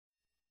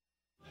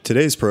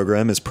Today's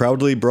program is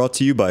proudly brought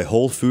to you by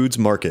Whole Foods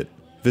Market.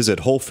 Visit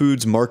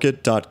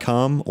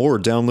WholeFoodsMarket.com or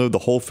download the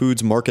Whole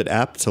Foods Market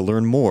app to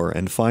learn more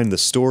and find the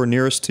store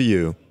nearest to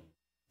you.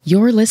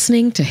 You're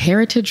listening to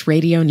Heritage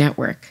Radio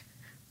Network.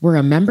 We're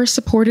a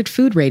member-supported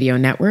food radio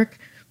network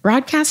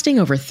broadcasting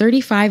over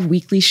 35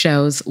 weekly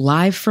shows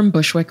live from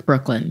Bushwick,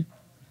 Brooklyn.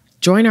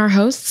 Join our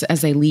hosts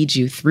as they lead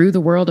you through the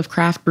world of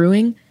craft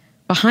brewing,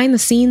 behind the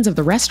scenes of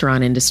the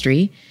restaurant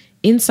industry,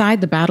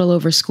 inside the battle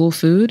over school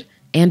food,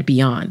 and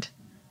beyond.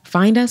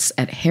 Find us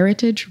at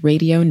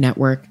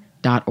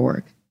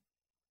heritageradionetwork.org.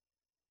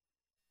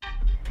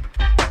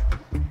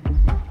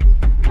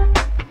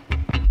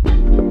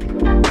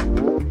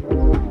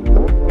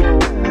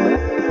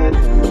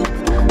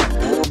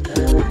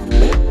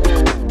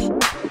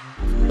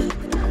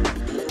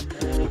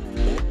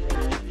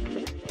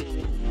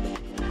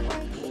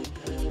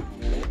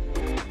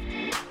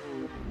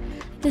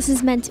 This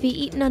is Meant to Be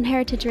Eaten on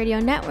Heritage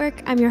Radio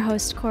Network. I'm your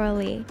host, Coral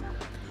Lee.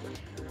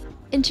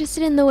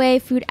 Interested in the way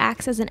food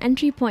acts as an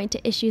entry point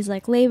to issues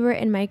like labor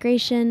and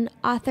migration,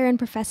 author and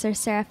professor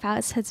Sarah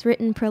Fouts has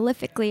written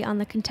prolifically on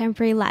the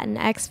contemporary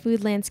Latinx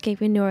food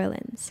landscape in New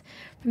Orleans,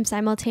 from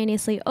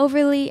simultaneously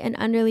overly and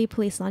underly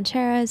police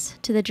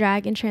rancheras to the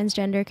drag and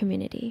transgender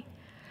community.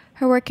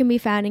 Her work can be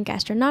found in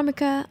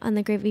Gastronomica, on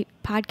the Gravy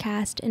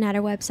podcast, and at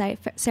her website,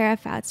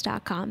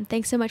 sarahfouts.com.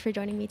 Thanks so much for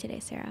joining me today,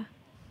 Sarah.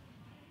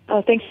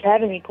 Oh, thanks for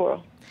having me,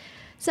 Coral.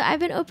 So I've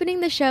been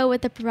opening the show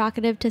with the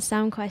provocative to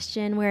some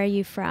question, where are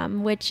you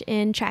from? Which,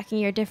 in tracking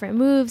your different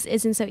moves,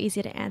 isn't so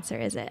easy to answer,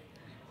 is it?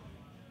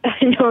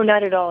 No,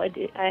 not at all.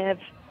 I have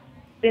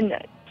been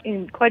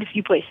in quite a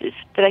few places,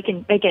 but I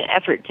can make an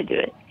effort to do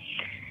it.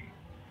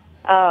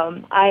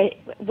 I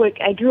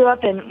grew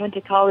up and went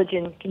to college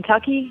in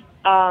Kentucky,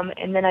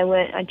 and then I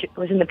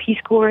was in the Peace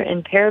Corps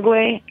in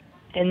Paraguay,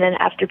 and then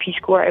after Peace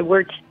Corps I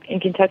worked in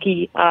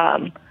Kentucky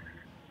for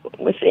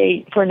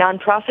a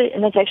nonprofit,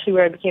 and that's actually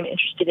where I became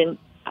interested in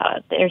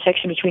the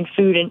intersection between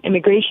food and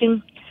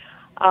immigration.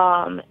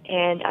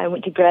 And I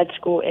went to grad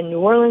school in New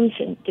Orleans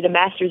and did a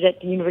master's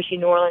at the University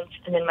of New Orleans,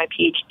 and then my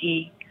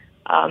PhD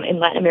in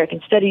Latin American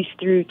Studies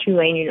through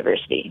Tulane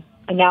University.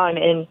 And now I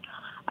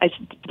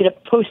did a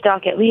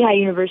postdoc at Lehigh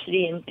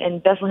University in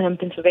Bethlehem,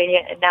 Pennsylvania,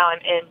 and now I'm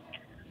in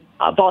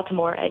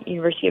Baltimore at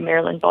University of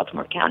Maryland,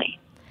 Baltimore County.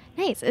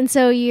 Nice. And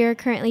so you're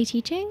currently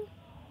teaching?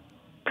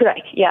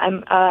 Correct. Yeah,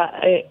 I'm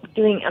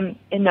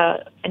in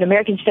an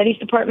American Studies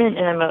department,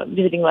 and I'm a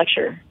visiting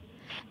lecturer.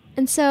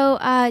 And so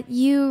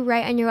you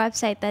write on your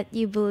website that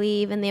you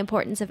believe in the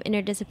importance of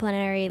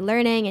interdisciplinary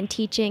learning and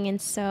teaching.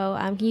 And so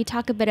can you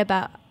talk a bit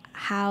about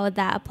how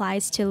that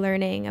applies to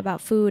learning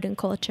about food and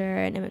culture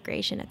and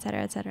immigration, et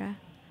cetera, et cetera?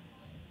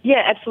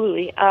 Yeah,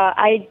 absolutely.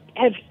 I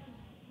have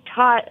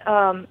taught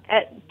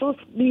at both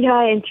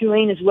Lehigh and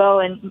Tulane as well,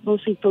 and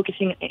mostly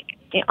focusing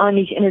on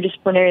these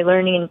interdisciplinary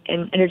learning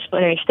and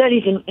interdisciplinary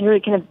studies, and really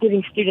kind of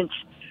giving students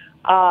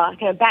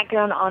kind of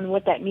background on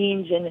what that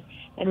means and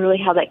really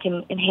how that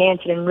can enhance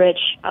and enrich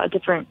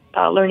different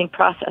learning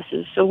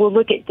processes. So we'll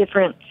look at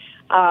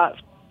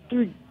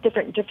through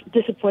different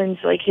disciplines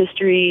like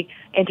history,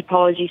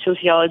 anthropology,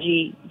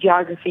 sociology,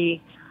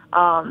 geography,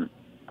 and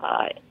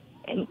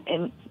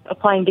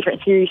applying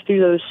different theories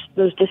through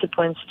those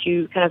disciplines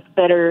to kind of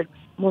better,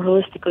 more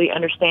holistically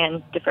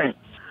understand different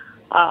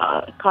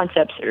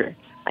concepts or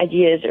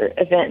ideas or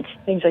events,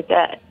 things like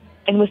that.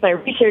 And with my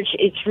research,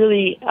 it's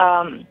really,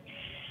 I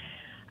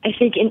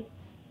think,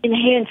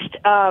 enhanced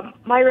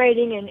my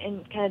writing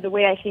and kind of the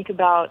way I think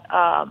about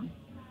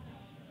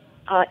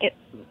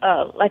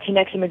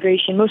Latinx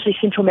immigration, mostly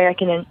Central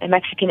American and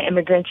Mexican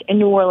immigrants in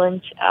New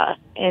Orleans,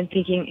 and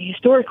thinking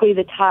historically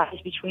the ties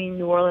between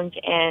New Orleans,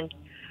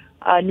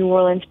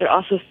 but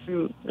also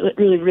through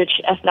really rich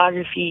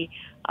ethnography,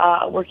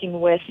 working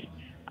with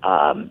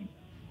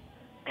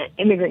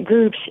immigrant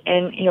groups,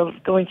 and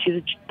going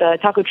to the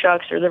taco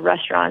trucks or the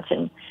restaurants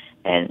and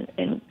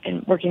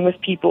working with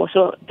people.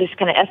 So this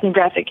kind of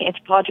ethnographic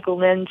anthropological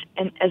lens,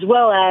 and as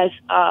well as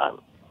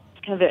kind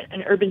of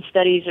an urban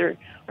studies or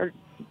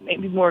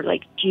maybe more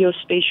like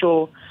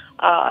geospatial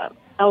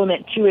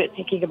element to it,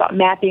 thinking about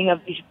mapping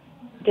of these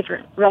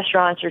different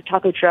restaurants or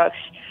taco trucks,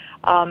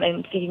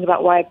 and thinking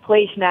about why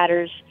place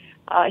matters,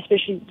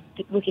 especially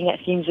looking at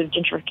themes of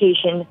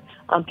gentrification,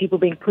 people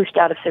being pushed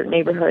out of certain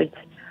neighborhoods,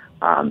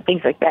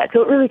 things like that.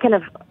 So it really kind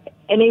of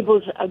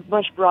enables a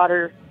much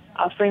broader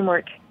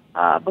framework,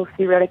 both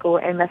theoretical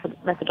and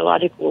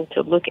methodological,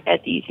 to look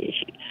at these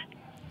issues.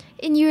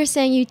 And you were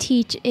saying you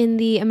teach in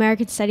the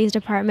American Studies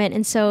department,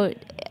 and so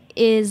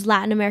is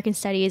Latin American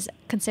Studies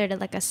considered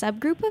like a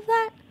subgroup of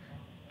that?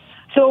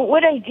 So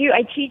what I do,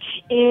 I teach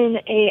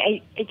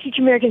I teach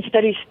American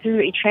Studies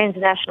through a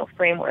transnational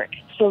framework.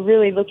 So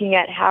really looking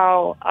at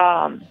how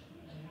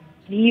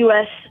the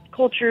U.S.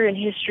 culture and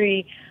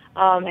history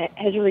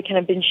has really kind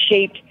of been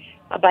shaped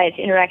by its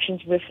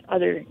interactions with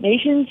other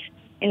nations,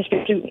 and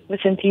especially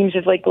within themes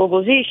of like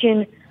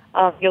globalization,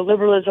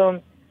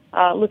 liberalism,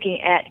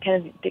 looking at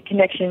kind of the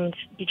connections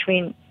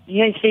between the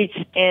United States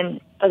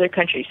and other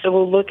countries. So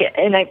we'll look at,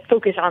 and I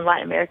focus on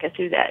Latin America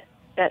through that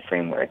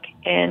framework,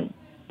 and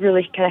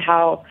really kind of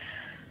how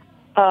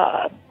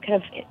kind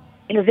of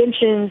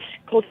interventions,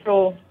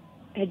 cultural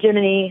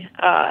hegemony,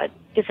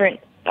 different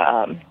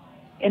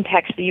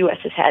impacts the U.S.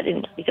 has had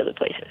in these other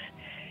places.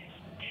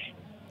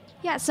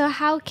 Yeah, so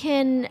how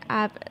can,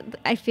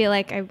 I feel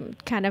like I'm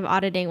kind of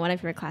auditing one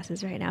of your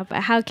classes right now,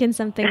 but how can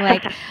something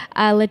like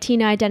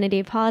Latino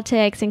identity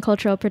politics and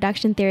cultural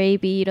production theory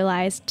be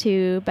utilized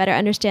to better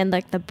understand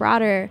like the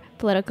broader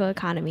political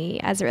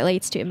economy as it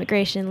relates to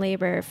immigration,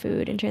 labor,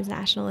 food, and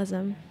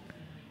transnationalism?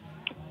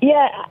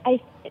 Yeah,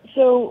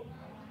 so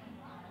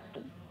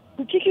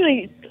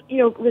particularly,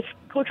 with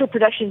cultural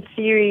production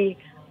theory,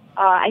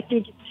 I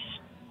think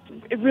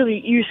it's really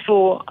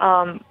useful,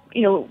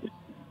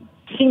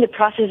 seeing the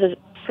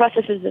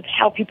processes of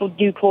how people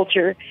do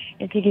culture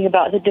and thinking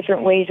about the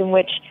different ways in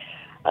which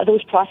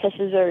those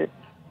processes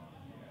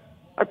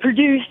are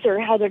produced or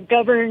how they're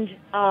governed.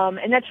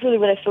 And that's really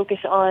what I focus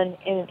on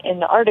in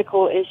the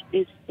article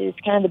is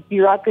kind of the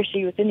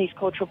bureaucracy within these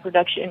cultural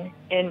production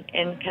and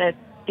kind of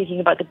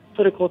thinking about the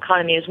political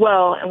economy as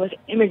well. And with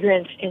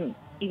immigrants and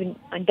even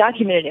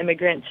undocumented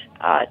immigrants,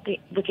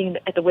 looking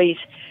at the ways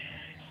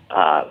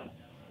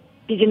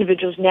these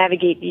individuals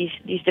navigate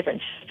these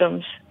different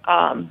systems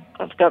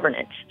of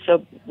governance.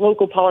 So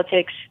local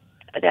politics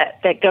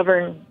that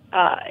govern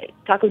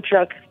taco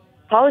truck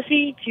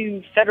policy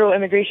to federal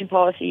immigration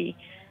policy,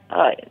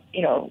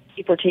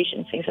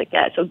 deportations, things like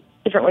that. So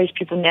different ways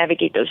people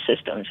navigate those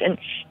systems. And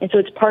so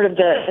it's part of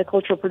the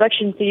cultural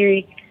production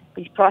theory,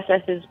 these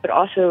processes, but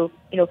also,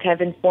 kind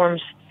of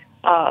informs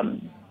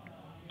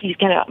these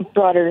kind of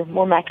broader,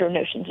 more macro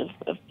notions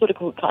of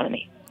political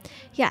economy.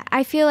 Yeah,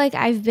 I feel like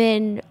I've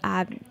been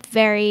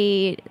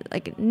very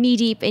knee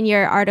deep in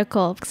your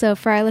article. So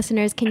for our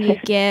listeners, can you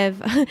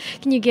give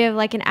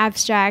like an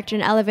abstract or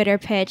an elevator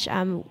pitch?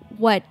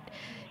 What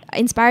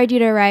inspired you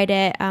to write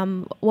it?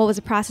 What was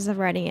the process of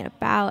writing it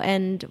about,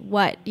 and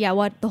what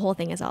the whole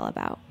thing is all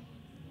about?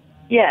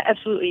 Yeah,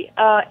 absolutely.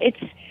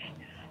 It's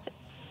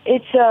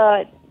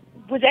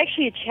was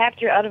actually a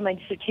chapter out of my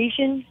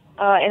dissertation,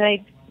 and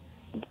I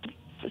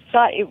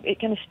thought it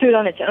kind of stood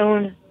on its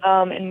own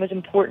and was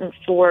important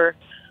for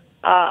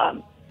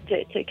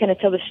to kind of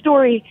tell the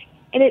story.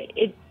 And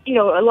it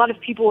a lot of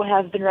people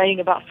have been writing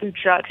about food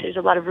trucks. There's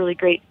a lot of really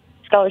great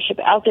scholarship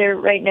out there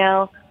right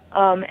now,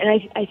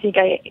 and I think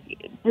I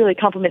really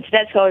complements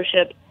that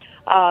scholarship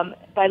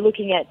by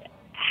looking at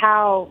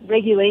how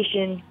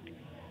regulation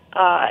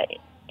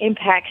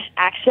impacts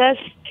access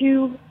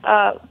to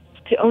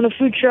own a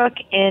food truck,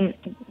 and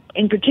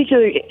in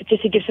particular,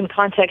 just to give some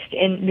context,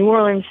 in New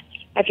Orleans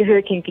after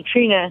Hurricane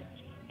Katrina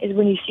is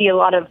when you see a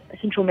lot of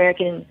Central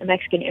American and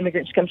Mexican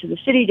immigrants come to the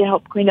city to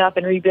help clean up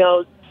and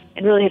rebuild,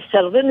 and really have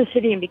settled in the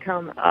city and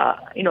become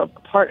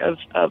part of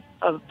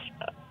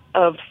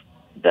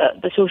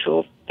the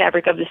social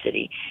fabric of the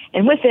city,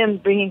 and with them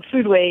bringing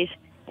foodways,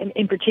 and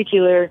in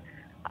particular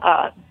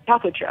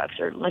taco trucks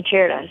or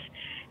lancheras.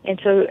 And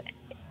so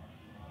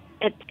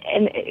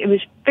it was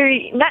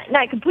very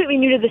not completely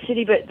new to the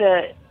city, but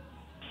the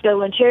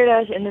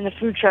lancheras and then the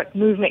food truck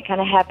movement kind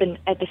of happened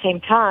at the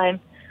same time.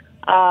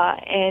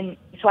 And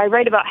so I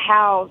write about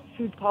how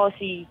food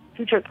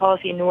truck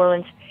policy in New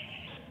Orleans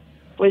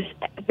was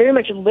very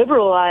much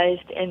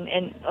liberalized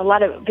and a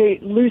lot of very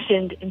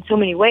loosened in so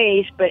many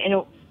ways, but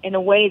in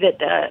a way that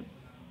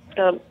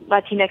the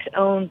Latinx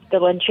owned the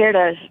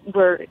lancheras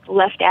were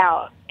left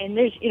out. And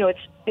there's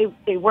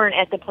they weren't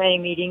at the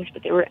planning meetings,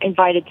 but they were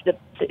invited to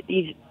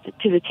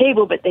the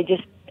table, but they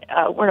just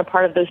weren't a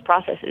part of those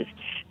processes.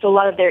 So a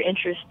lot of their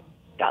interests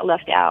got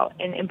left out,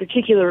 and in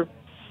particular,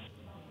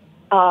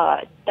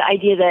 the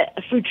idea that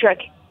a food truck,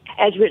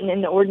 as written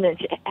in the ordinance,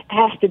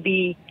 has to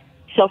be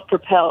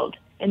self-propelled,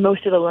 and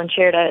most of the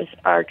lancheras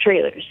are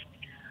trailers.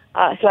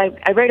 So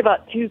I write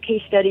about two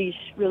case studies,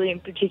 really in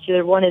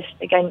particular. One is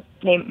a guy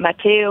named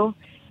Mateo,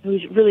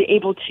 who's really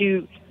able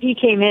to, he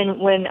came in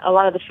when a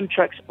lot of the food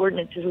trucks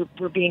ordinances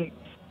were being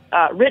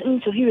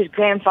written, so he was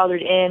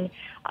grandfathered in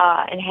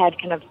and had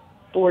kind of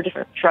 4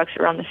 different trucks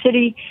around the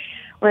city.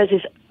 Whereas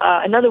this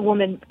another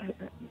woman,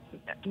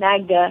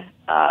 Magda,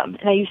 and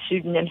I use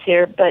pseudonyms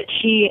here, but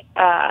she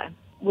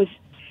was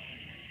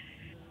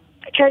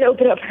trying to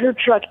open up her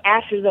truck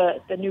after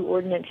the new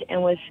ordinance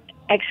and was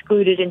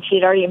excluded, and she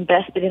had already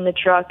invested in the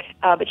truck,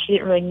 but she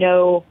didn't really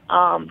know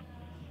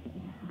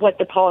what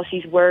the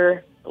policies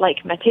were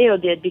like Mateo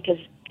did, because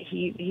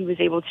he was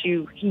able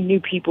to, he knew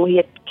people, he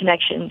had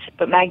connections,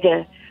 but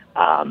Magda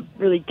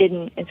really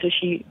didn't, and so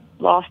she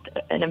lost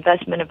an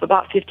investment of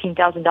about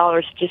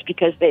 $15,000 just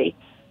because they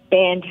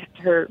banned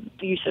her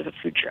use of a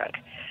food truck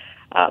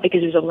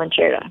because it was a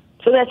lanchera.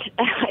 So that's,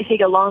 I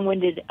think, a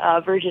long-winded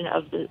version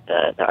of the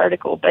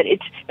article, but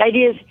it's, the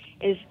idea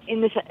is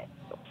in this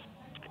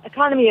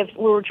economy of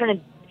where we're trying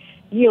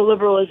to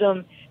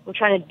neoliberalism, we're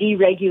trying to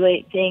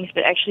deregulate things,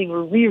 but actually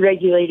we're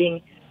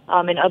re-regulating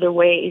in other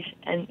ways,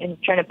 and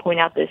trying to point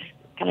out this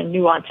kind of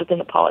nuance within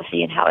the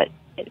policy and how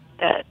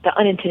the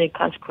unintended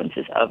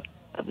consequences of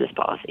this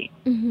policy.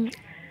 Mm-hmm.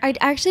 I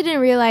actually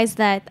didn't realize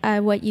that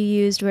what you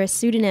used were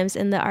pseudonyms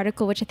in the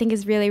article, which I think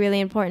is really, really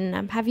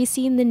important. Have you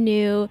seen the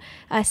new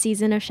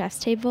season of Chef's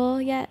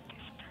Table yet?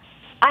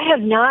 I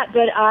have not,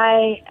 but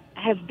I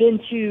have been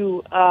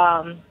to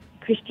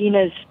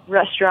Christina's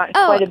restaurant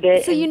quite a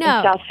bit in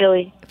South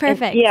Philly.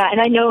 Perfect.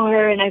 And I know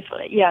her, and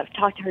I've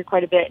talked to her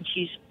quite a bit, and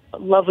she's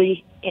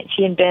lovely. And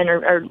she and Ben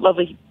are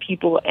lovely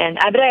people, and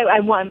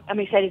I'm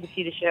excited to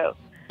see the show.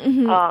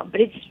 Mm-hmm.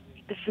 But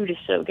the food is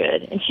so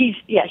good, and she's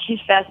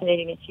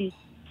fascinating, and she's,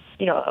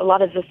 a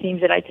lot of the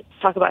themes that I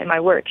talk about in my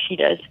work, she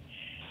does.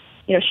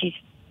 She's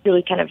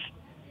really kind of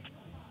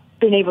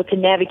been able to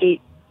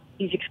navigate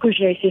these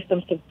exclusionary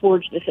systems to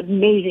forge this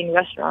amazing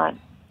restaurant.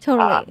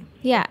 Totally.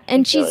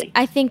 And she's,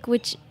 I think,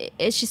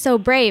 she's so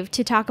brave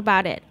to talk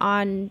about it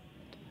on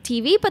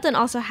TV, but then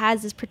also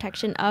has this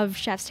protection of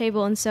Chef's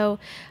Table. And so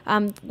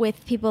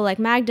with people like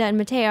Magda and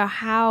Mateo,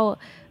 how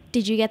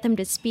did you get them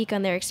to speak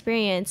on their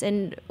experience?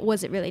 And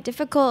was it really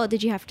difficult?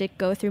 Did you have to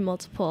go through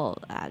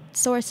multiple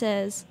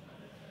sources?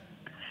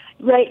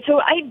 Right. So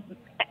I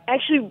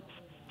actually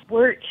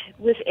worked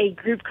with a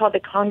group called the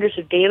Congress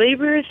of Day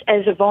Laborers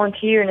as a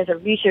volunteer and as a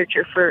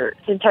researcher for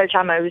the entire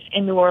time I was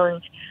in New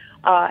Orleans.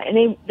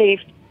 And they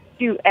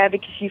do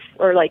advocacy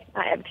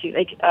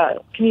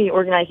community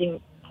organizing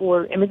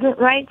for immigrant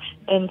rights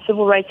and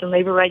civil rights and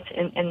labor rights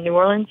in New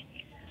Orleans.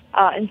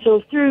 And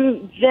so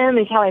through them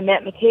is how I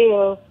met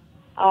Mateo,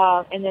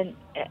 and then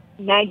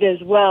Magda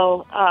as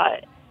well,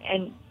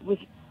 and was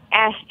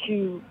asked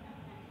to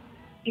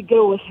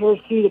go with her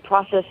through the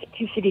process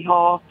to City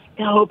Hall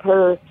to help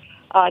her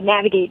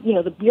navigate,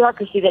 the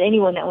bureaucracy that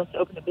anyone that wants to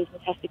open a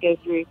business has to go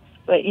through.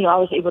 But, I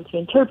was able to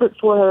interpret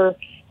for her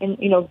and,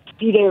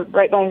 be there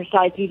right by her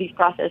side through these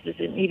processes,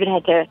 and even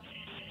had to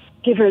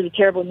give her the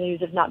terrible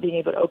news of not being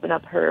able to open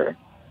up her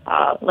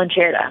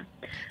Lanchera.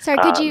 Sorry,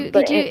 could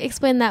you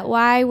explain that?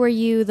 Why were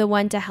you the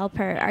one to help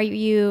her? Were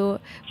you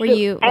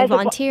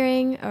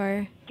volunteering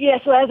or? Yeah,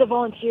 so as a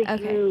volunteer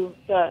through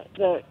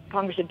the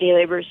Congress of Day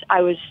Laborers,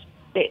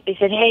 they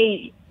said,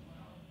 hey,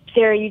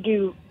 Sarah, you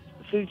do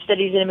food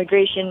studies and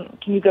immigration.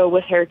 Can you go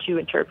with her to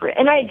interpret?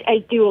 And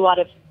I do a lot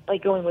of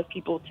going with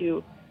people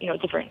to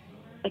different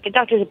a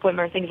doctor's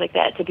appointment or things like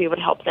that to be able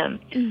to help them.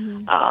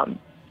 Mm-hmm.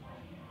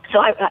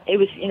 So it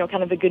was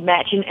kind of a good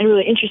match and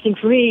really interesting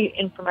for me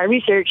and for my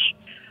research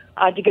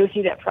to go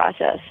through that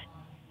process.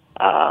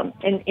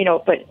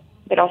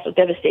 But also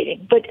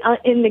devastating. But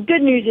and the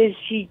good news is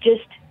she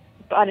just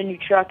bought a new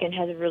truck and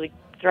has a really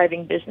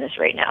thriving business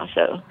right now.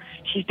 So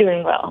she's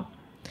doing well.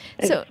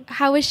 So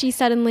how was she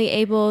suddenly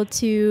able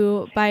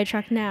to buy a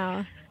truck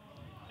now?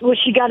 Well,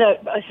 she got a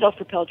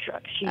self-propelled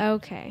truck. She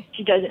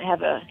doesn't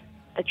have a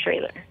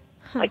trailer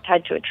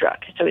tied to a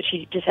truck. So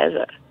she just has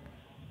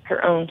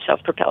her own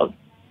self-propelled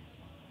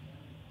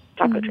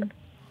taco truck.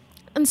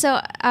 And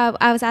so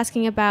I was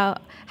asking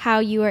about how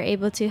you were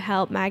able to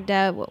help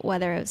Magda,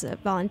 whether it was a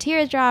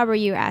volunteer job or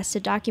you were asked to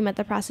document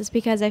the process,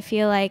 because I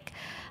feel like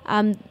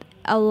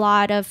a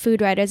lot of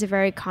food writers are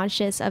very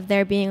conscious of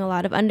there being a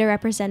lot of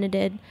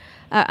underrepresented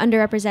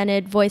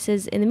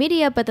voices in the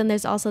media, but then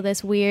there's also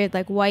this weird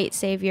white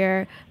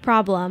savior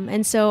problem.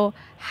 And so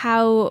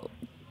how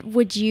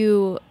would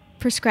you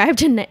prescribe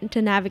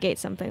to navigate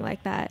something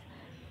like that?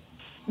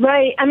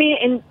 Right. I mean,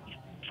 and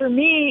for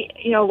me,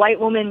 white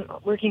woman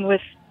working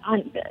with,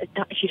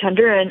 she's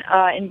Honduran,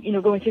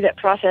 and going through that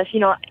process,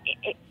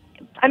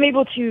 I'm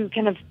able to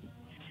kind of,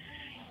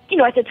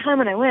 at the time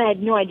when I went, I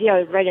had no idea I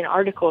would write an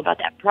article about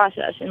that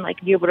process and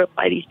be able to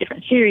apply these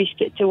different theories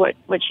to what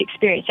she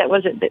experienced. That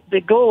wasn't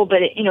the goal,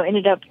 but it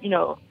ended up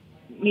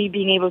me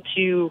being able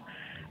to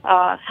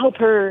help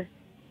her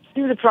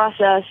through the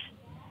process,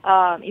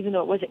 even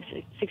though it wasn't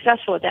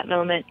successful at that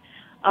moment.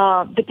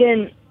 But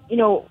then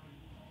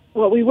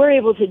what we were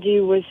able to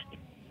do was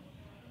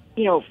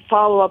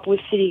follow up with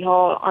City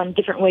Hall on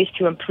different ways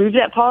to improve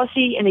that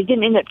policy, and they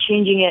didn't end up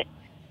changing it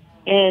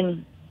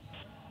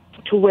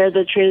to where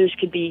the trailers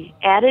could be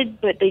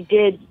added, but they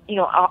did,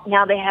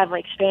 now they have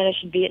Spanish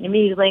and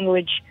Vietnamese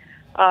language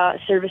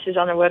services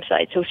on their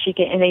website, so she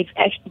can, and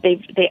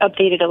they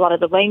updated a lot of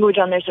the language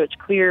on there so it's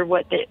clear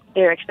what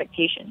their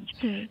expectations.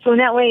 So in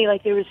that way,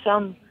 there was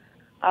some,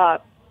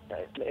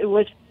 it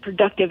was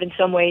productive in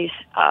some ways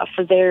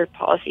for their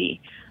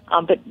policy,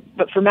 but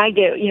for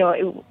Magda,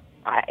 it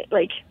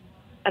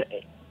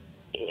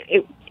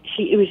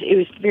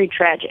was very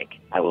tragic.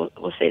 I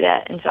will say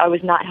that, and so I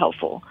was not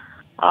helpful.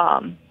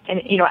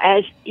 And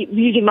as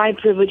using my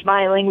privilege,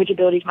 my language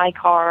abilities, my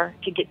car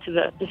to get to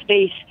the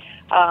space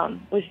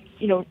was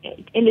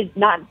ended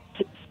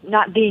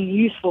not being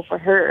useful for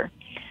her,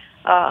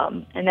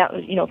 and that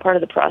was part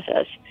of the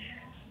process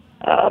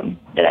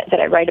that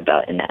I write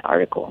about in that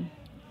article.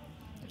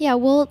 Yeah,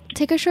 we'll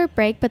take a short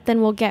break, but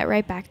then we'll get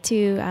right back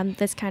to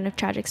this kind of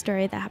tragic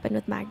story that happened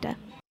with Magda.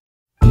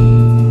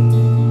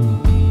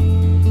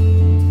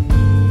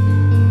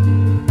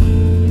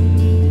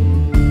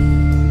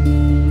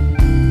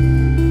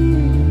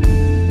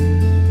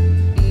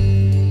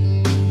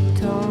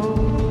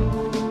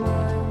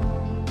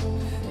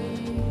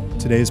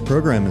 Today's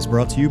program is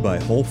brought to you by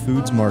Whole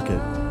Foods Market.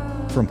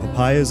 From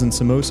papayas and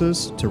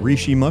samosas to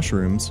reishi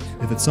mushrooms,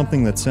 if it's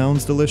something that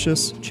sounds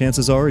delicious,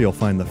 chances are you'll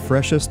find the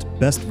freshest,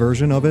 best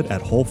version of it at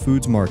Whole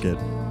Foods Market.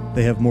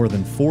 They have more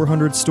than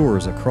 400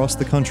 stores across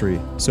the country,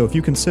 so if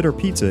you consider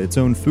pizza its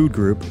own food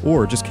group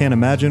or just can't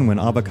imagine when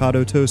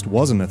avocado toast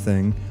wasn't a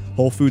thing,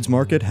 Whole Foods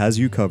Market has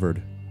you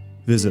covered.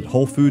 Visit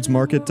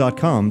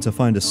WholeFoodsMarket.com to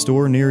find a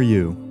store near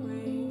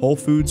you. Whole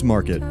Foods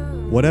Market,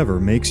 whatever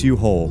makes you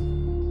whole.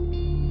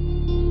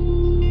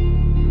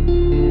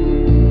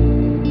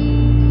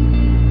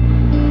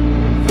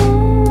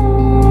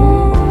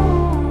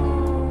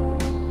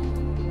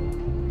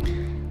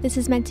 This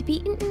is Meant to Be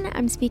Eaten.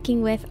 I'm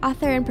speaking with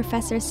author and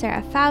professor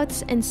Sarah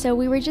Fouts, and so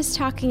we were just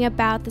talking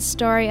about the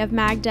story of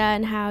Magda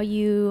and how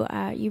you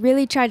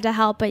really tried to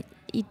help, but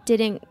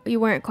you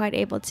weren't quite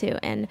able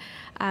to. And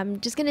I'm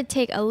just going to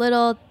take a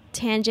little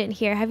tangent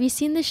here. Have you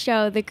seen the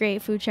show The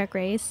Great Food Truck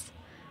Race?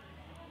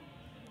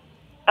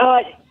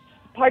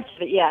 Parts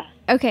of it, yeah.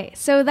 Okay,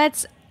 so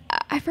that's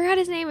I forgot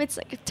his name. It's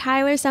like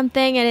Tyler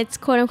something, and it's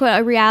quote unquote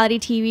a reality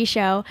TV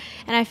show.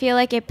 And I feel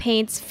like it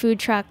paints food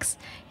trucks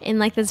in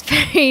like this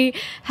very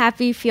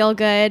happy, feel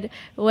good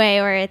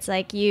way, where it's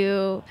like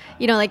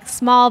like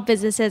small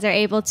businesses are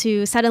able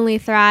to suddenly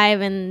thrive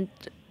and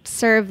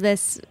serve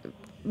this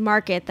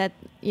market that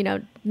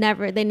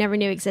they never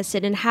knew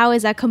existed. And how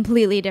is that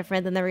completely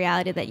different than the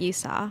reality that you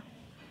saw?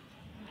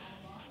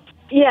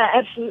 Yeah,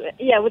 absolutely.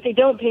 Yeah, what they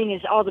don't paint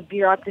is all the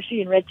bureaucracy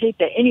and red tape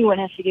that anyone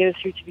has to go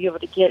through to be able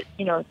to get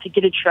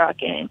a truck,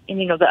 and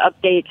the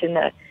updates and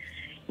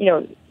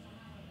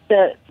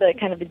the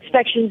kind of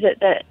inspections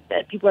that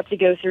people have to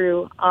go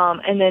through.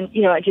 And then,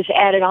 just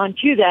added on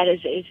to that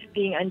is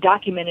being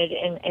undocumented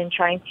and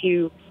trying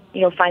to,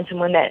 find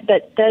someone that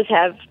does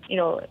have,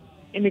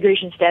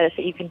 immigration status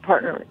that you can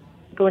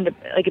go into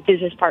like a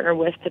business partner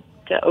with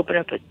to open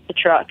up a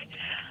truck.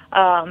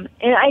 And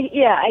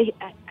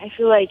I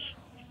feel like,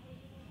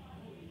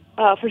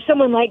 for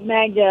someone like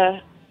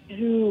Magda,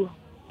 who,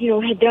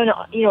 had done,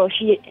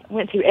 she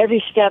went through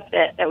every step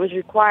that was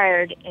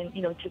required and,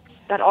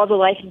 got all the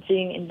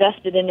licensing,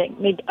 invested in it,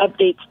 made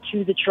updates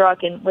to the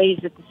truck in ways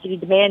that the city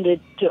demanded,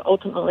 to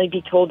ultimately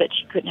be told that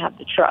she couldn't have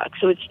the truck.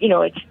 So it's,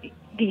 it's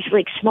these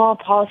like small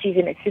policies,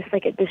 and it's just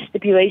like this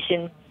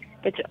stipulation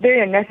that's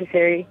very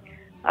unnecessary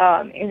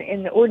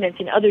in the ordinance.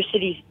 And other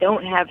cities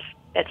don't have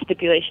that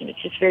stipulation.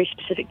 It's just very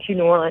specific to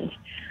New Orleans.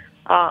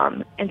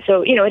 And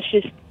so,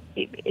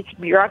 it's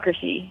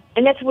bureaucracy.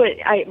 And that's what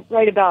I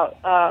write about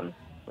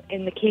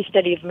in the case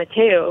study of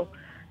Mateo,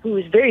 who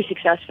was very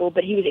successful,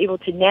 but he was able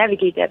to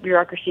navigate that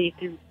bureaucracy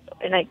through,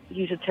 and I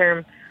use the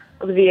term,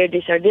 Olivier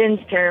Desjardins'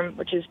 term,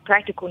 which is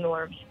practical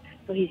norms.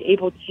 So he's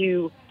able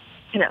to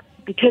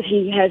because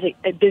he has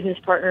a business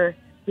partner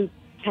who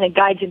kind of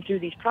guides him through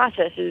these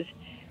processes,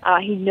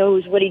 he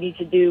knows what he needs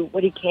to do,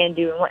 what he can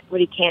do, and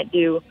what he can't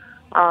do,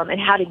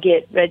 and how to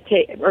get red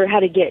tape, or how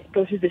to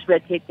go through this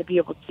red tape to be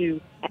able to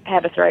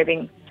have a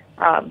thriving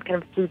kind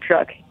of food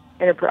truck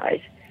enterprise.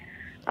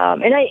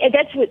 And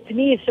that's what to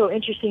me is so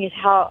interesting, is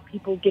how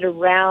people get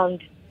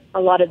around a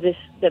lot of the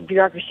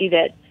bureaucracy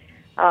that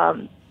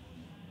can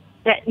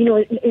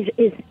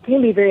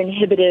be very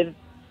inhibitive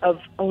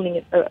of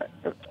owning a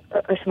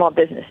small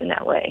business in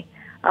that way.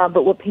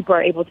 But what people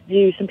are able to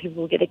do, some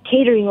people will get a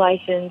catering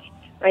license,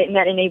 right, and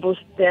that enables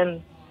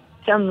them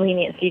some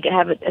leniency to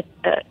have a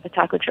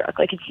taco truck.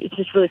 Like it's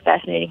just really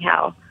fascinating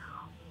how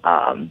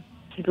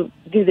people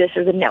do this,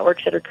 or the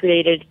networks that are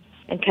created,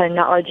 and kind of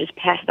knowledge is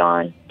passed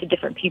on to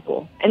different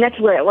people. And that's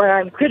where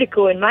I'm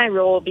critical in my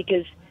role,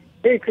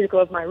 very critical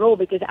of my role,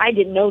 because I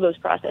didn't know those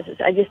processes.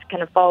 I just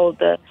kind of followed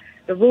the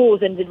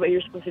rules and did what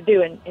you're supposed to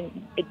do, and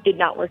it did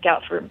not work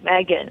out for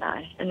Magda and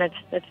I. And that's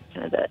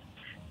kind of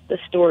the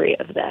story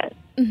of that.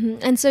 Mm-hmm.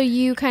 And so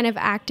you kind of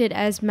acted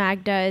as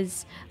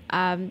Magda's,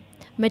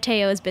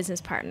 Mateo's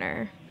business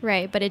partner,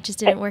 right? But it just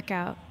didn't work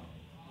out.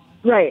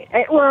 Right.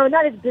 Well,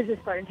 not as business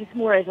partner, just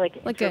more as like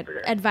an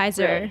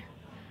advisor. Right.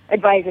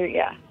 Advisor,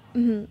 yeah.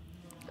 Mm-hmm.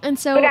 And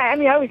so, but I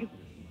was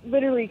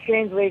literally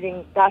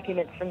translating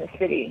documents from the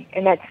city,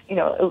 and that's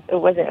it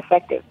wasn't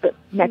effective. But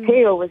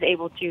Mateo was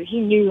able to.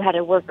 He knew how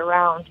to work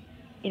around.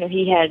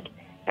 He had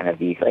kind of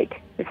these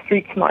like the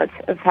street smarts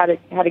of how to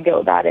go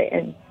about it,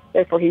 and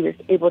therefore he was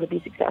able to be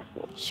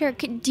successful. Sure.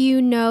 Do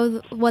you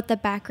know what the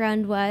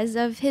background was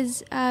of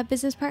his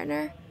business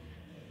partner?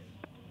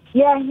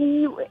 Yeah,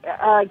 he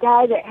a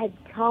guy that had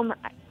come,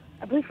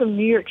 I believe, from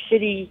New York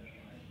City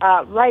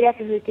right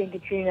after Hurricane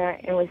Katrina,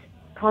 and was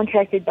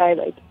contracted by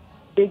like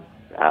big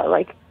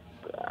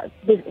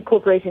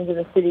corporations in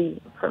the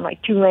city, from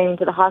like Tulane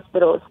to the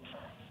hospitals,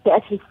 to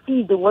actually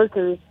feed the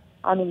workers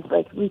on these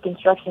like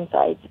reconstruction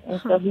sites.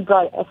 And so he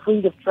brought a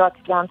fleet of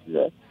trucks down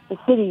to the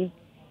city,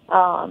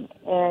 and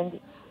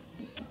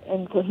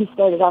so he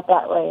started out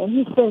that way. And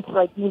he's since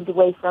like moved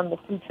away from the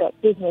food truck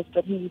business,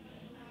 but he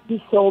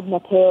sold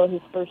Mateo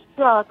his first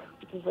truck,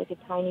 which is like a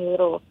tiny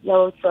little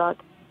yellow truck,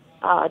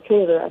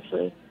 trailer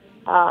actually.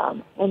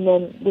 And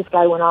then this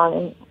guy went on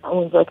and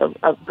owns like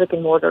a brick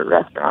and mortar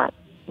restaurant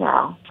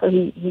now. So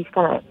he's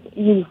kind of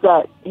used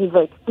that, his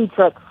like food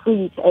truck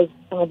fleet as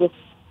kind of this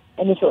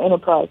initial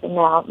enterprise and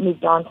now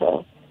moved on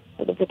to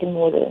the brick and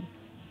mortar.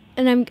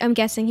 And I'm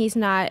guessing he's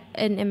not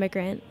an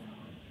immigrant.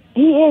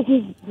 He is.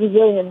 He's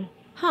Brazilian.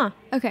 Huh.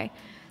 Okay.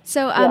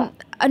 So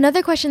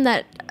another question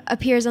that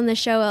appears on the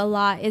show a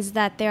lot is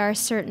that there are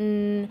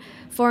certain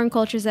foreign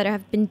cultures that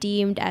have been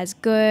deemed as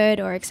good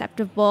or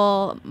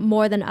acceptable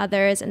more than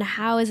others, and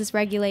how is this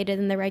regulated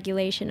in the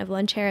regulation of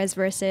loncheras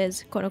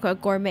versus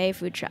quote-unquote gourmet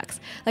food trucks?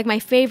 Like, my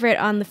favorite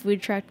on the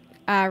food truck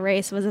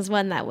race was this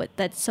one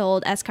that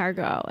sold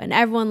escargot, and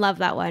everyone loved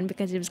that one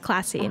because it was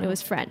classy and it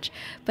was French.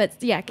 But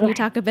yeah, can you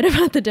talk a bit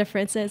about the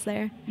differences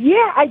there?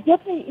 Yeah, I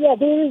definitely,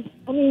 there's,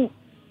 I mean,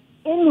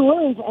 in New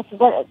Orleans, I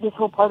forgot this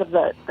whole part of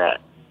the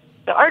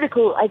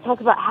article, I talk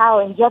about how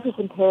in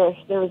Jefferson Parish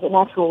there was an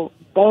actual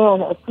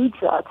ban of food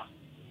trucks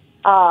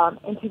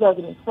in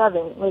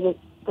 2007, where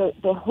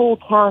the whole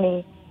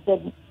county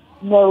said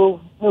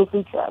no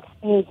food trucks.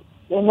 And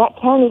that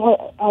county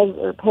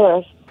or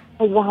parish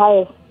has the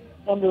highest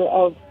number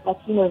of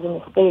Latinos in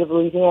the state of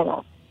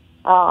Louisiana.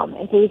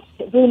 And so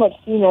it's very much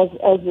seen as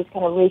this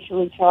kind of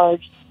racially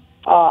charged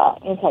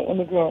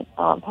anti-immigrant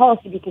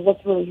policy, because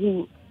that's really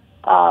who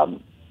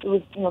it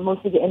was,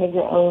 most of the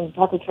immigrant-owned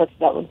taco trucks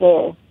that were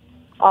there.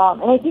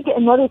 And I think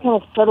another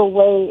kind of subtle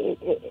way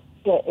it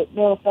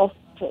manifests,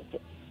 to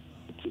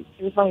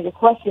respond to your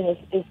question,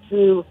 is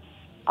through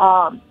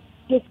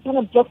just kind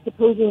of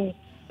juxtaposing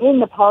in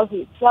the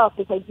policy itself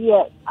this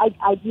idea,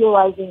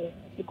 idealizing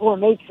the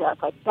gourmet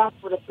truck, like that's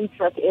what a food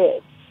truck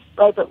is,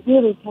 right? But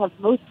really, kind of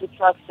most of the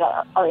trucks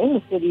that are in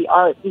the city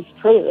are these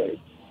trailers.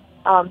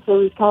 So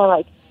it's kind of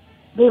like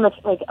very much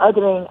like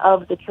othering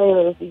of the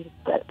trailers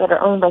that are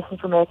owned by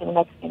Central American and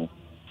Mexican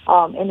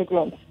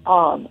immigrants,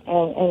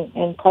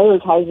 and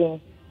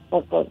prioritizing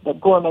the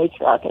gourmet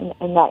truck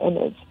and that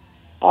image.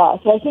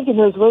 So I think in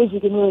those ways you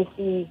can really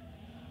see,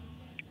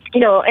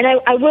 and I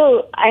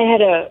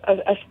had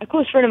a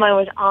close friend of mine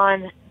was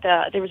on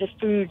there was a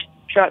food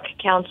truck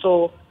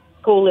council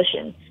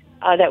coalition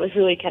that was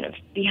really kind of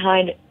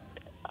behind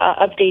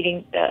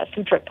updating the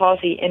food truck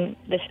policy in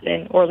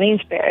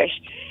Orleans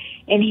Parish.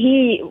 And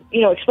he,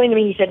 explained to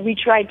me, he said, we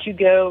tried to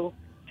go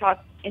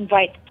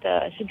invite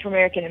the Central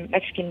American and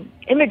Mexican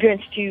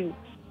immigrants to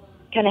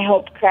kind of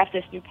help craft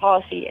this new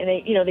policy, and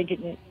they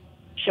didn't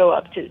show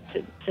up to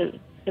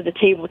the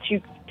table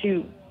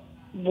to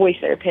voice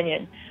their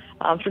opinion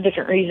for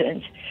different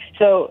reasons.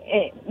 So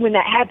when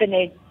that happened,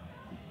 they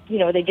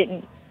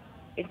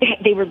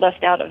were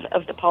left out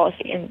of the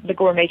policy, and the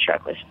gourmet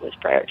truck was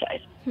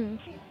prioritized.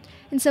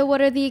 And so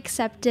what are the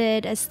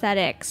accepted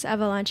aesthetics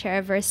of a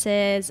lonchera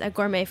versus a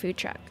gourmet food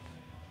truck?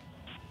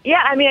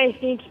 Yeah, I mean, I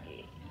think,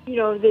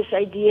 this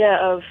idea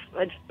of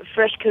a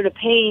fresh coat of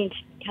paint,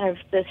 kind of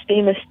the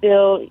stainless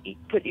steel, you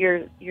put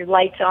your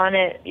lights on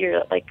it,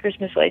 your like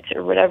Christmas lights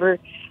or whatever.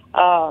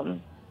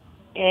 And,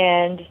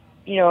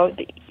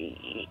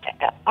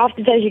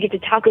 oftentimes you get the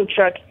taco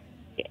truck,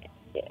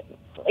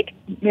 like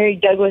Mary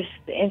Douglas,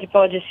 the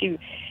anthropologist who,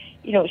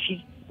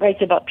 she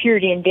writes about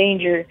purity and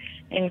danger,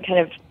 and kind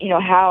of,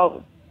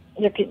 how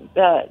the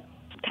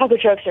taco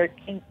trucks are,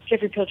 and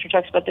Jeffrey Pilcher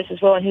talks about this as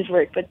well in his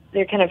work, but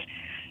they're kind of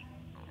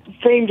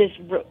framed as,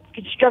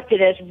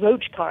 constructed as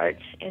roach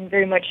carts, and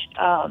very much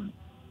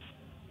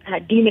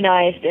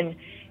demonized and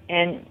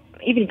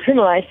even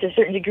criminalized to a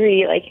certain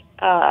degree, like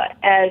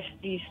as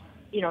these,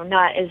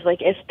 not as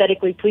like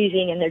aesthetically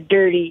pleasing, and they're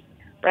dirty,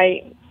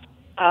 right?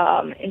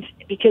 And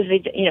because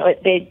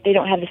they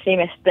don't have the same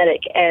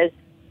aesthetic as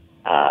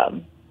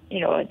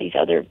these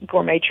other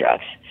gourmet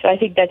trucks. So I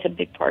think that's a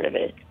big part of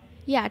it.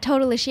 Yeah,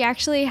 totally. She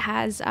actually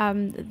has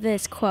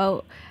this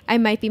quote. I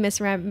might be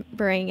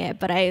misremembering it,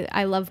 but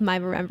I love my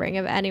remembering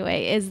of it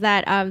anyway, is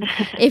that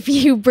if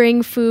you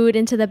bring food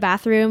into the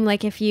bathroom,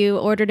 like if you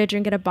ordered a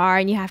drink at a bar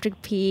and you have to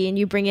pee and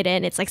you bring it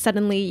in, it's like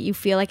suddenly you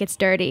feel like it's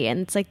dirty.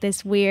 And it's like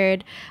this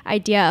weird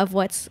idea of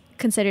what's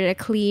considered a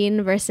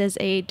clean versus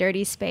a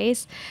dirty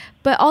space.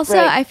 But also,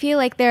 right. I feel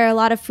like there are a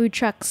lot of food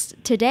trucks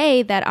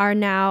today that are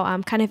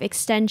now kind of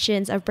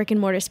extensions of brick and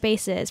mortar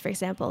spaces. For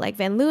example, like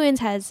Van Leeuwen's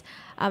has,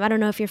 I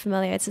don't know if you're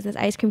familiar, it's this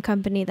ice cream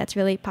company that's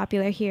really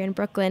popular here in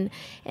Brooklyn,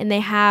 and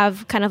they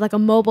have kind of like a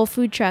mobile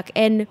food truck,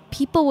 and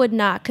people would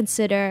not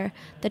consider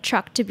the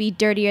truck to be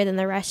dirtier than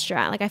the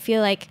restaurant. Like, I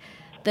feel like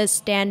the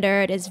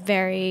standard is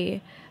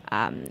very,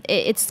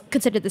 it's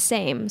considered the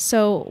same.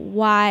 So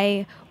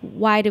why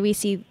do we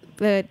see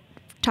the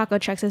taco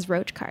trucks as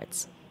roach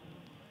carts?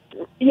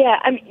 Yeah,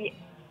 I mean,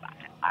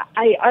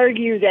 I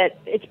argue that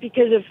it's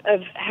because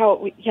of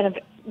how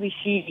we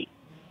see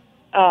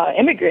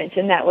immigrants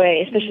in that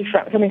way, especially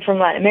coming from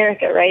Latin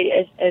America,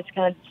 right? It's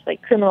kind of just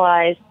like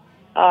criminalized,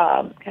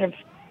 kind of,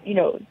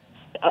 the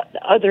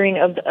othering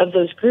of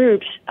those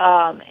groups.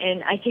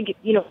 And I think,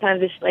 kind of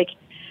this like,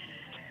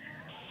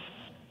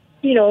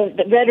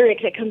 the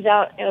rhetoric that comes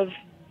out of,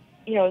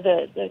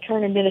 the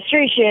current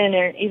administration,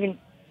 or even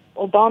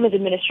Obama's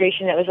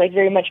administration, that was like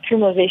very much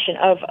criminalization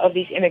of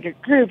these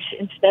immigrant groups,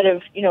 instead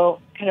of,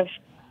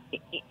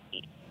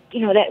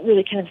 that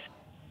really kind of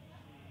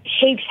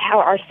shapes how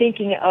our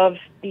thinking of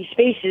these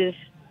spaces,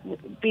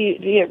 be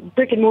it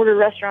brick and mortar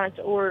restaurants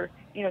or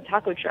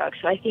taco trucks.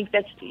 So I think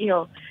that's,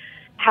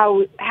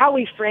 how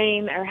we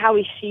frame or how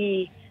we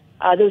see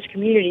those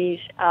communities.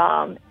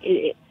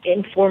 It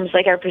informs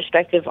like our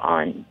perspective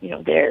on,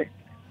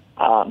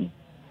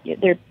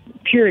 their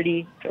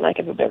purity, for lack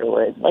of a better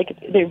word. Like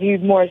they're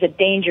viewed more as a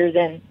danger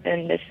than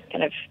this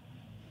kind of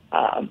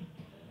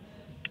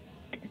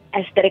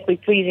aesthetically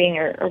pleasing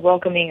or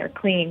welcoming or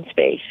clean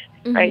space,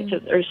 right? So,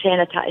 or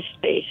sanitized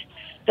space.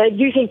 So I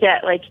do think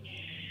that, like,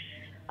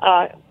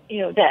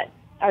 that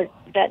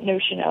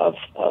notion of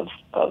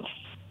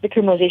the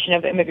criminalization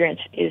of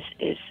immigrants is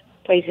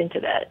plays into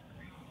that.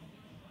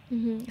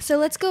 So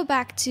let's go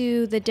back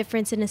to the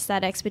difference in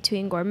aesthetics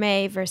between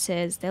gourmet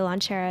versus the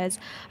lancheras.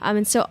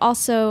 And so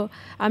also,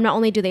 not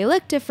only do they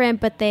look different,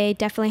 but they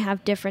definitely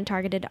have different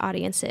targeted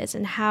audiences.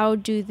 And how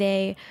do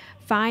they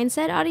find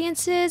said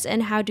audiences,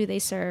 and how do they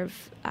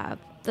serve?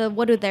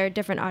 What do their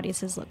different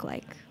audiences look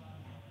like?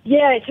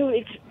 Yeah,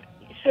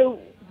 so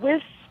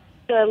with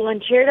the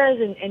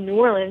lancheras in New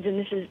Orleans, and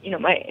this is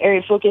my area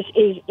of focus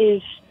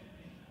is.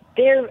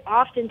 They're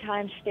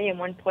oftentimes stay in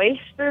one place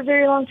for a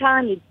very long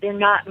time. They're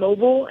not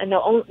mobile, and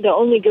they'll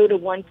only go to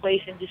one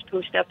place and just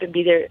post up and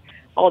be there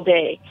all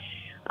day.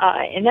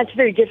 And that's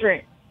very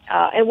different.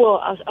 And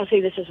I'll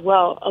say this as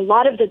well. A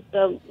lot of the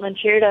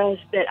lancheras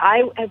that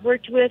I have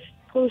worked with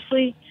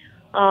closely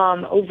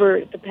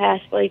over the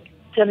past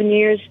 7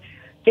 years,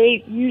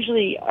 they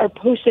usually are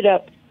posted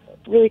up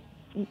really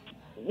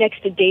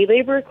next to day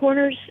labor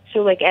corners. So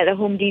like at a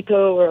Home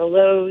Depot or a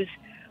Lowe's.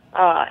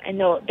 And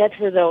that's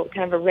where they'll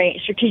kind of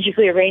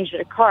strategically arrange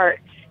their cart,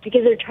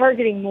 because they're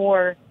targeting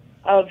more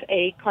of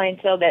a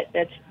clientele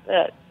that's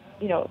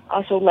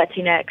also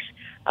Latinx,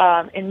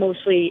 and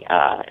mostly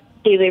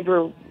day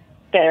labor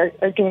that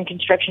are doing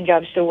construction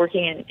jobs, still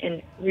working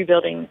in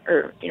rebuilding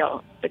or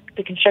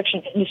the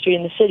construction industry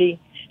in the city.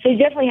 So you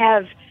definitely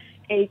have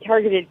a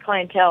targeted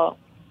clientele,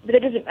 but it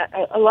doesn't.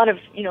 A lot of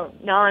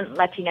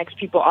non-Latinx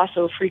people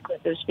also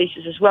frequent those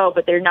spaces as well,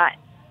 but they're less.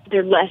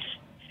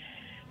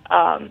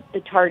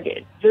 The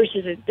target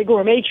versus the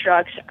gourmet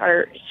trucks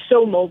are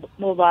so mobile,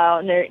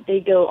 and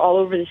they go all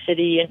over the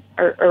city, and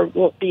or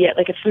will be at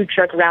like a food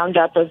truck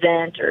roundup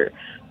event or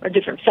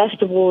different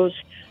festivals,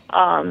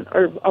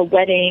 or a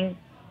wedding.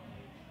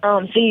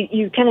 So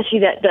you kind of see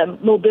that the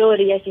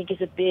mobility, I think,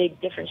 is a big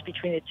difference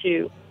between the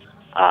two.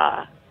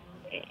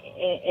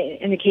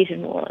 In the case of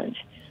New Orleans,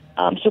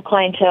 so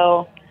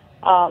clientele.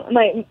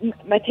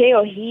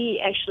 Mateo,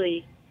 he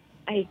actually,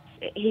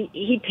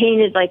 he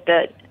painted like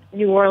the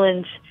New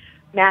Orleans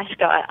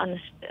mascot on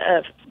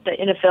the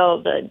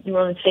NFL, the New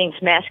Orleans Saints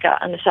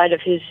mascot, on the side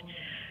of his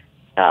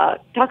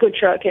taco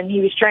truck, and he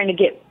was trying to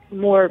get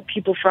more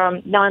people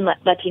from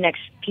non-Latinx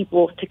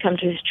people to come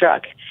to his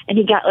truck. And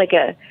he got like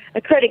a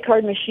credit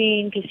card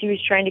machine because he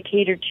was trying to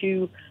cater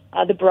to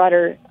the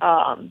broader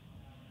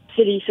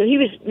city. So he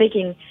was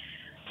making,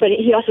 but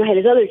he also had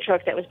his other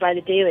truck that was by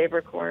the day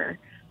labor corner,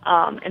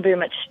 and very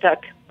much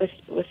stuck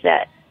with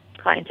that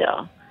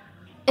clientele.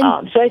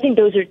 So I think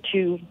those are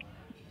two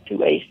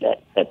ways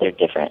that they're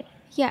different.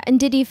 Yeah, and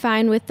did you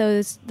find with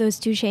those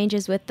two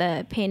changes, with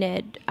the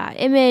painted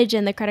image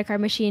and the credit card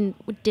machine,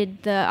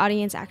 did the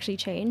audience actually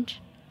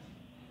change?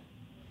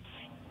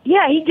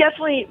 Yeah, he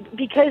definitely,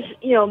 because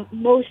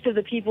most of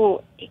the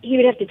people, he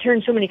would have to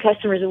turn so many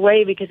customers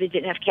away because they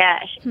didn't have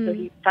cash. So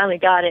he finally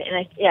got it,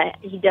 and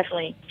he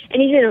definitely,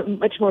 and he's in a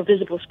much more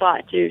visible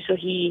spot too. So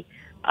he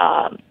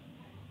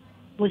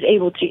was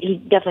able to.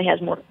 He definitely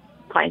has more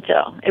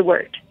clientele. It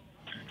worked.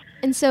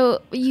 And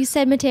so you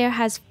said Mateo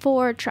has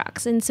 4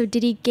 trucks. And so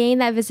did he gain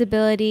that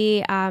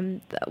visibility,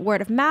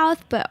 word of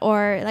mouth?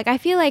 I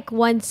feel like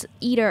once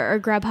Eater or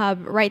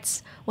Grubhub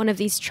writes one of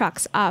these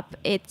trucks up,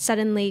 it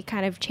suddenly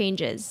kind of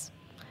changes.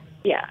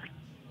 Yeah.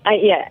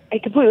 I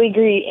completely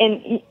agree.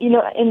 And,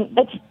 and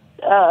that's,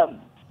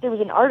 there was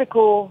an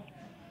article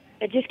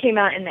that just came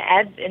out in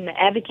the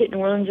Advocate, New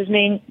Orleans'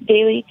 main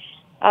daily.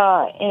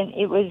 And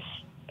it was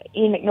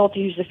Ian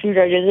McNulty, who's the food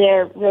writer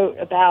there, wrote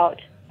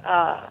about,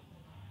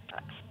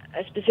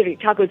 a specific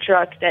taco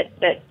truck that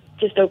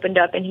just opened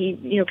up, and he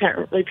kind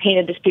of really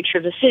painted this picture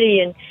of the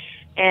city, and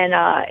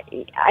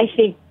I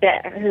think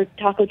that her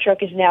taco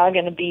truck is now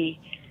going to be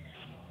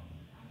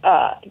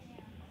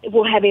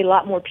will have a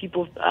lot more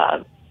people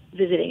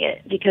visiting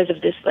it because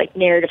of this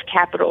narrative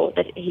capital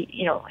that he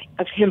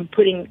of him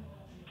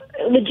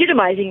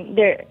legitimizing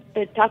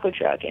the taco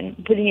truck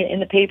and putting it in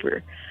the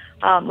paper,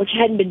 which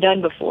hadn't been done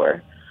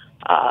before.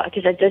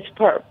 Because that's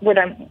part what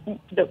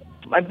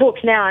my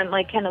books now. I'm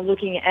kind of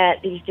looking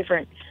at these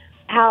different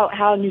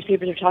how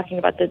newspapers are talking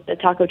about the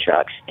taco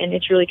trucks, and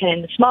it's really kind of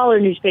in the smaller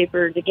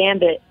newspaper, the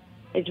Gambit.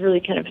 It's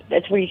really kind of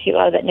that's where you see a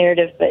lot of that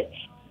narrative. But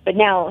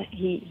now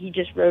he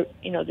just wrote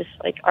this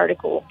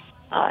article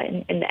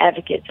in the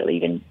Advocate, so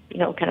even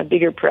kind of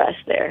bigger press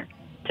there.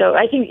 So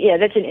I think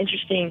that's an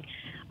interesting,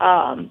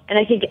 and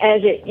I think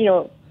as it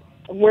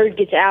word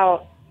gets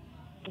out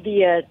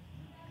via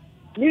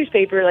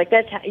newspaper,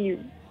 that's how you.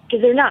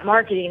 Because they're not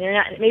marketing,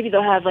 maybe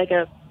they'll have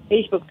a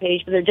Facebook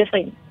page, but they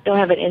definitely don't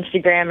have an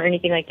Instagram or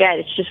anything like that.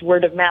 It's just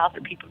word of mouth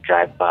or people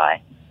drive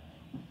by.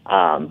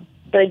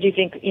 but I do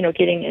think,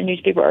 getting a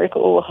newspaper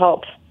article will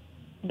help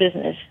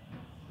business.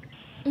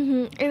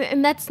 Mm-hmm.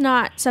 And that's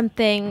not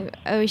something,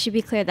 we should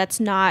be clear, that's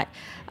not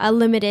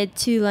limited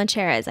to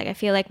Loncheras. Like, I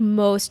feel like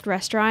most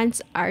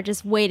restaurants are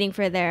just waiting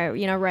for their,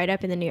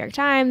 write-up in the New York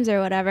Times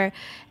or whatever.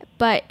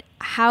 But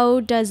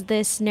how does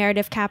this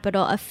narrative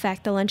capital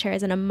affect the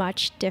Loncheras in a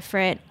much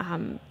different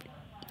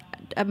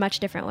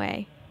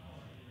way?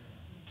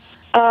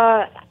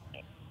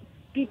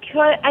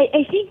 Because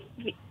I think,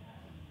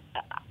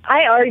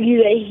 I argue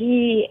that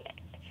he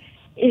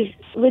is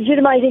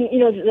legitimizing,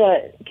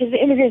 because the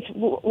immigrants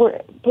were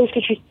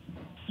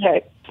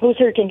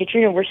post-Hurricane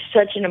Katrina were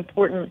such an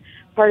important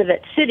part of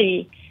that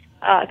city,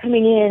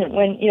 coming in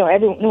when,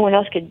 no one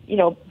else could,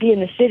 be in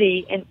the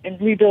city and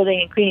rebuilding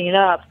and cleaning it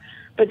up.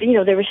 But,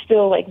 there was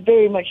still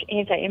very much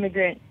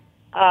anti-immigrant,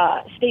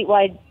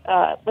 statewide,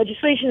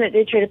 legislation that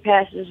they tried to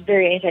pass was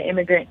very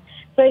anti-immigrant.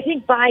 So I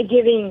think by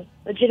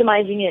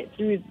legitimizing it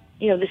through,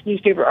 this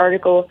newspaper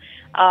article,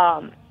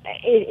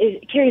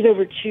 it carries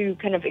over to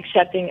kind of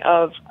accepting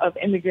of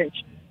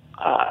immigrants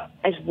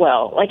as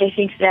well. Like, I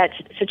think that's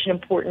such an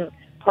important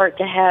part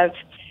to have,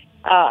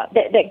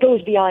 that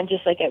goes beyond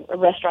just like a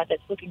restaurant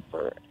that's looking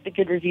for the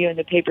good review in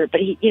the paper.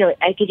 But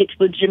I think it's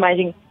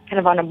legitimizing kind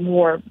of on a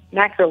more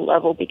macro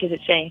level, because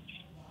it's saying,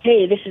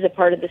 hey, this is a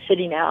part of the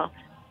city now.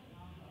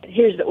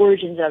 Here's the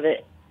origins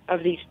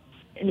of these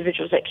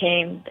individuals that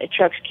came, the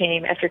trucks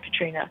came after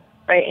Katrina,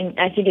 right? And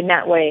I think in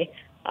that way,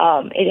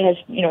 it has,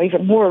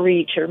 even more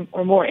reach or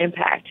more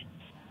impact.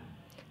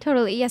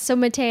 Totally. Yes. So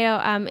Mateo,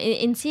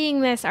 in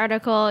seeing this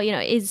article,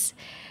 is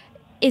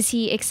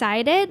he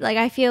excited? Like,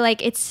 I feel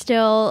like it's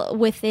still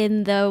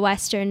within the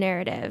Western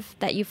narrative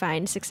that you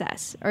find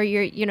success, or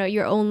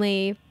you're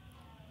only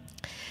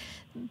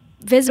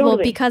visible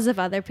because of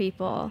other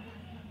people.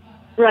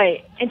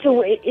 Right. And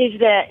so is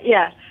that,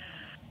 yeah.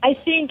 I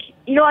think,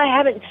 I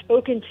haven't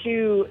spoken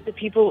to the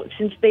people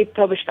since they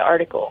published the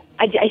article.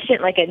 I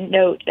sent a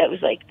note that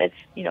was that's,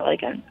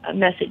 a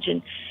message,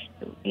 and,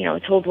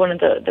 told one of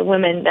the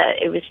women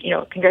that it was,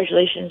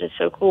 congratulations, it's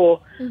so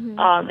cool. Mm-hmm.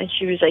 And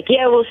she was like,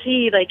 yeah, we'll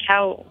see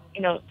how,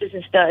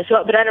 business does.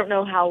 So, but I don't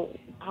know how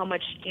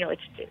much,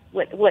 it's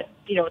what,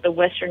 the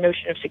Western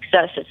notion of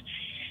success is,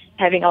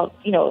 having all,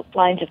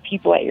 lines of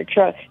people at your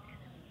truck.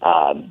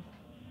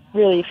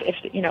 Really, if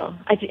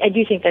I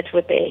do think that's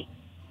what they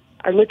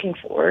are looking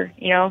for,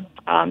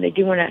 they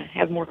do want to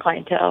have more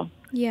clientele.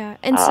 Yeah.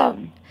 And so,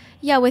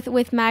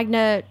 with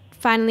Magna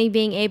finally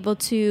being able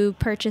to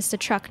purchase a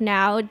truck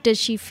now, does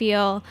she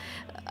feel,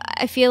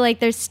 I feel like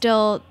there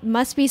still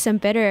must be some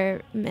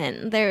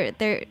bitterment.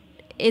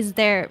 Is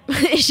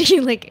she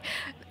like,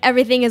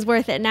 everything is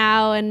worth it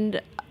now and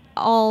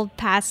all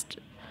past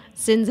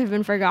sins have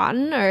been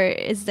forgotten, or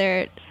is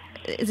it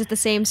the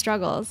same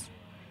struggles?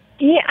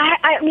 Yeah,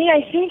 I mean,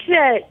 I think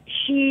that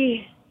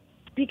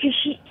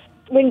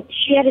when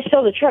she had to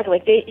sell the truck,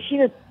 she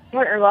and her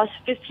partner lost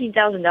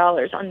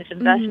 $15,000 on this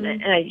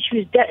investment, mm-hmm. and she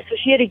was debt, so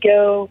she had to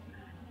go.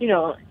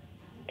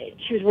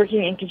 She was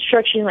working in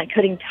construction,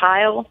 cutting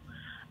tile,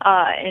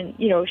 and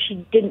she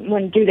didn't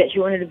want to do that. She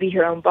wanted to be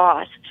her own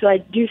boss. So I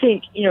do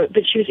think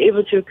but she was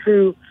able to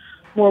accrue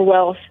more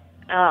wealth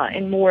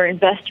and more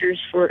investors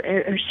for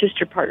her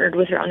sister partnered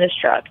with her on this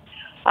truck.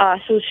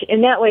 So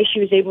in that way,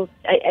 she was able.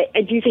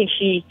 I do think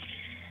she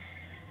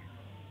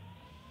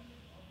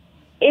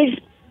is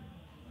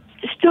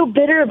still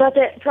bitter about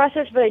that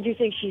process, but I do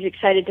think she's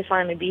excited to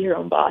finally be her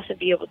own boss and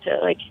be able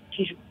to,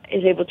 she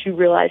is able to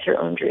realize her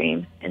own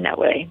dream in that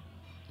way.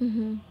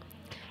 Mm-hmm.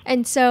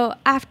 And so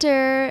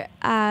after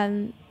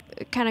kind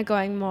of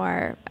going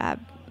more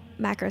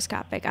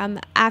macroscopic,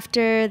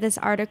 after this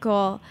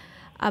article,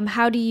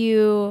 what do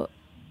you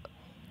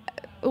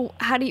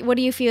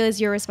feel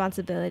is your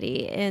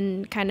responsibility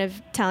in kind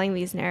of telling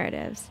these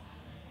narratives?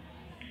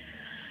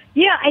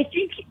 Yeah, I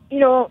think,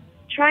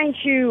 trying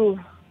to,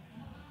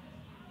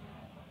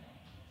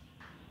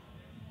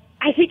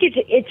 I think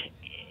it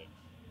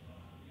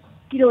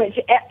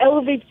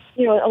elevates,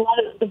 a lot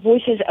of the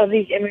voices of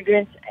these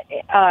immigrants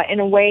in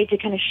a way to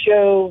kind of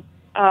show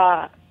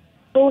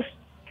both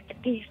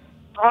these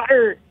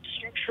broader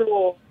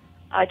structural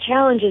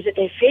challenges that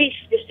they face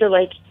just to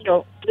live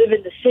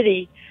in the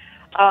city,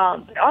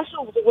 but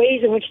also the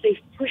ways in which they've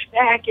pushed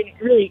back and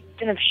really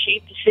kind of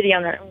shaped the city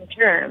on their own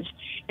terms,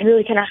 and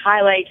really kind of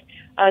highlight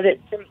the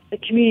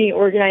community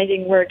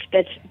organizing work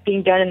that's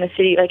being done in the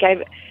city.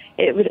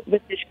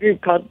 With this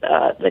group called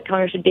the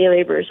Congress of Day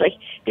Laborers,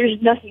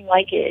 there's nothing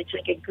like it.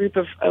 It's a group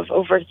of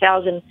over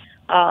 1,000,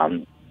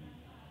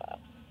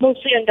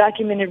 mostly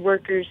undocumented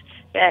workers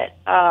that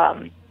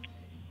have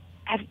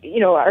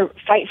are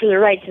fight for their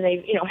rights, and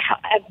they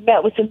have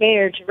met with the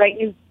mayor to write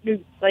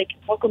new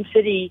welcome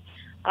city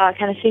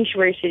kind of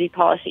sanctuary city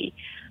policy,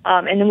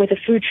 and then with the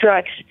food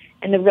trucks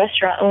and the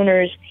restaurant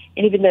owners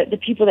and even the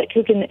people that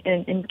cook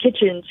in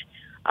kitchens,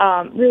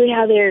 really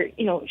how they're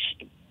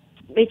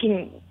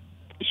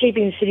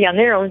shaping the city on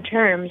their own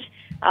terms,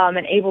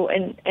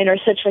 and are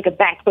such a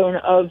backbone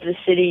of the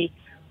city,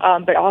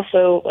 but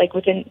also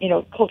within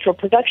cultural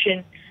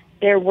production,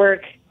 their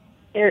work,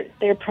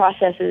 their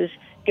processes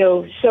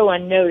go so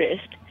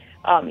unnoticed,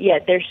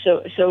 yet they're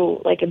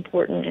so like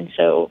important and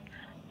so,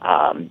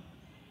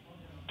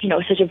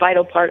 such a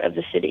vital part of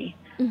the city.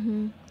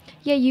 Mm-hmm.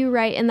 Yeah, you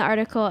write in the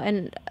article,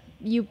 and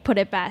you put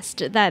it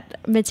best, that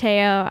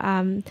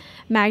Mateo,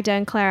 Magda,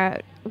 and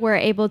Clara were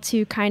able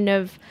to kind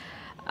of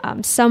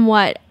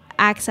somewhat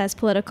access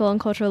political and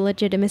cultural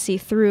legitimacy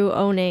through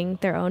owning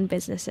their own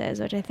businesses,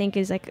 which I think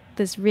is like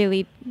this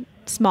really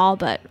small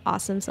but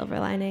awesome silver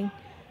lining.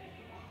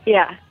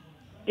 Yeah.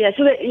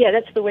 So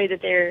that's the way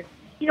that they're,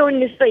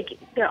 and this like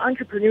the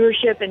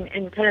entrepreneurship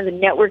and kind of the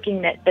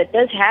networking that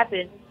does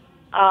happen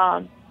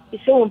is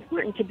so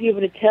important to be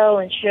able to tell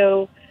and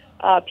show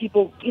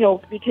people,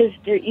 because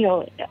they're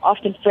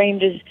often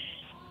framed as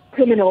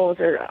criminals,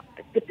 or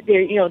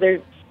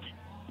they're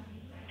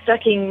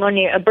sucking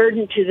money, a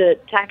burden to the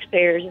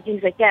taxpayers and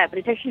things like that. But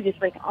it's actually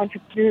just like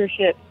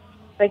entrepreneurship,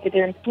 like that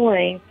they're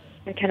employing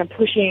and kind of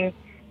pushing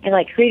and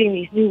like creating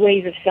these new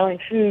ways of selling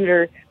food,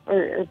 or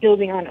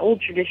building on old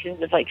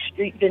traditions of like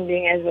street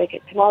vending as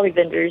like tamale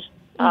vendors,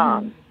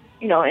 and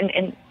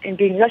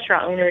being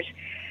restaurant owners,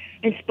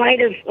 in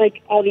spite of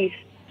like all these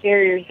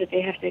barriers that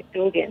they have to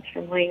go against,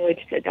 from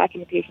language to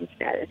documentation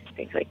status and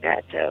things like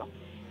that. So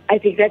I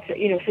think that's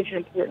such an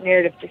important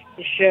narrative to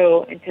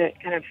show and to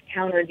kind of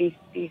counter these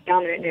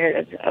dominant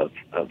narratives of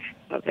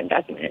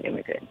undocumented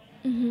immigrants.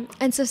 Mm-hmm.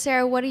 And so,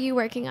 Sarah, what are you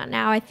working on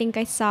now? I think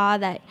I saw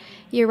that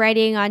you're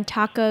writing on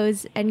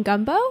tacos and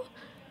gumbo.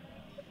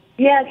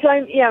 Yeah, so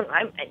I'm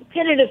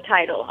tentative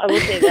title, I will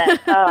say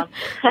that.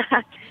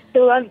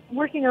 So I'm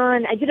working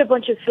on, I did a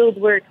bunch of field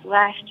work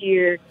last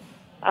year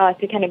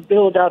to kind of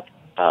build up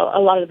a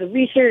lot of the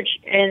research,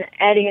 and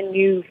adding a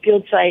new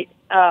field site,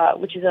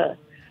 which is a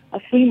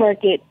flea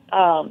market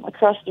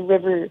across the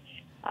river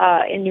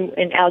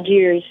in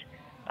Algiers,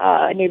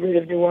 a neighborhood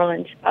of New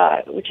Orleans,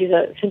 which is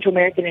a Central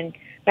American and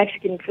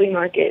Mexican flea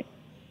market.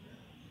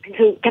 And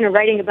so kind of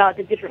writing about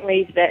the different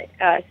ways that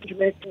Central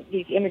American,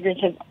 these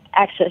immigrants have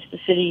accessed the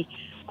city.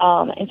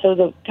 And so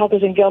the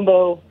Tacos and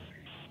Gumbo,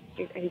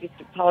 I think it's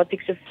the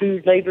politics of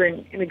food, labor,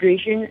 and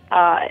immigration,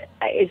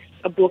 is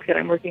a book that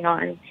I'm working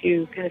on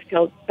to kind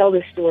of tell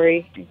this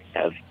story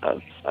of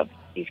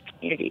these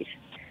communities.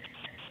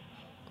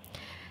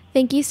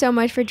 Thank you so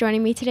much for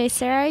joining me today,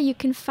 Sarah. You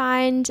can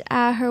find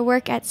her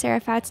work at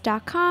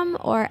sarahfouts.com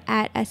or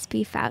at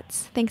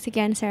SBFouts. Thanks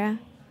again, Sarah.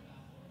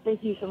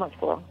 Thank you so much,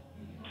 Coral.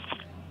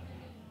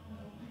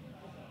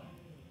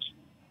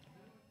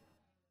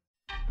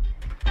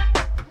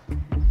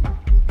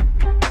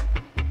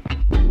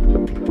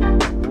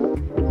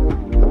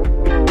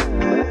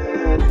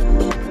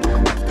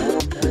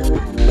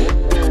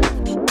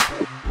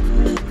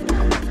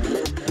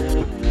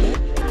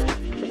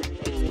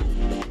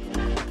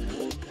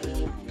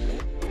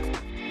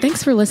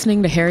 Thanks for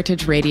listening to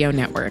Heritage Radio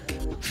Network,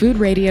 food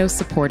radio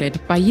supported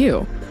by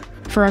you.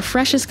 For our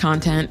freshest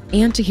content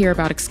and to hear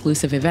about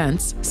exclusive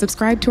events,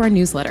 subscribe to our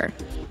newsletter.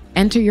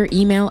 Enter your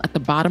email at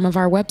the bottom of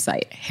our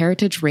website,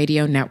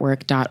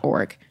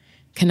 heritageradionetwork.org.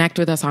 Connect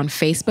with us on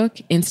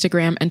Facebook,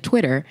 Instagram, and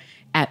Twitter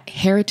at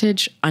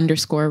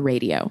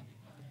heritage_radio.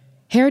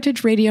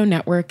 Heritage Radio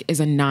Network is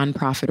a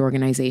nonprofit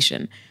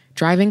organization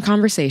driving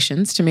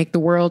conversations to make the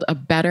world a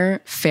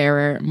better,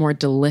 fairer, more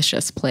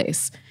delicious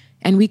place.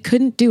 And we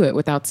couldn't do it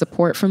without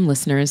support from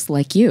listeners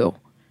like you.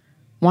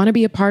 Want to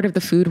be a part of the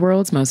food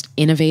world's most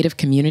innovative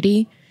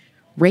community?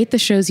 Rate the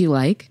shows you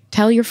like,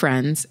 tell your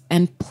friends,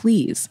 and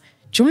please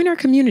join our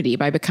community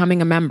by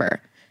becoming a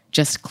member.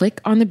 Just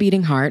click on the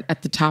beating heart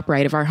at the top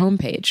right of our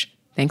homepage.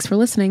 Thanks for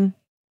listening.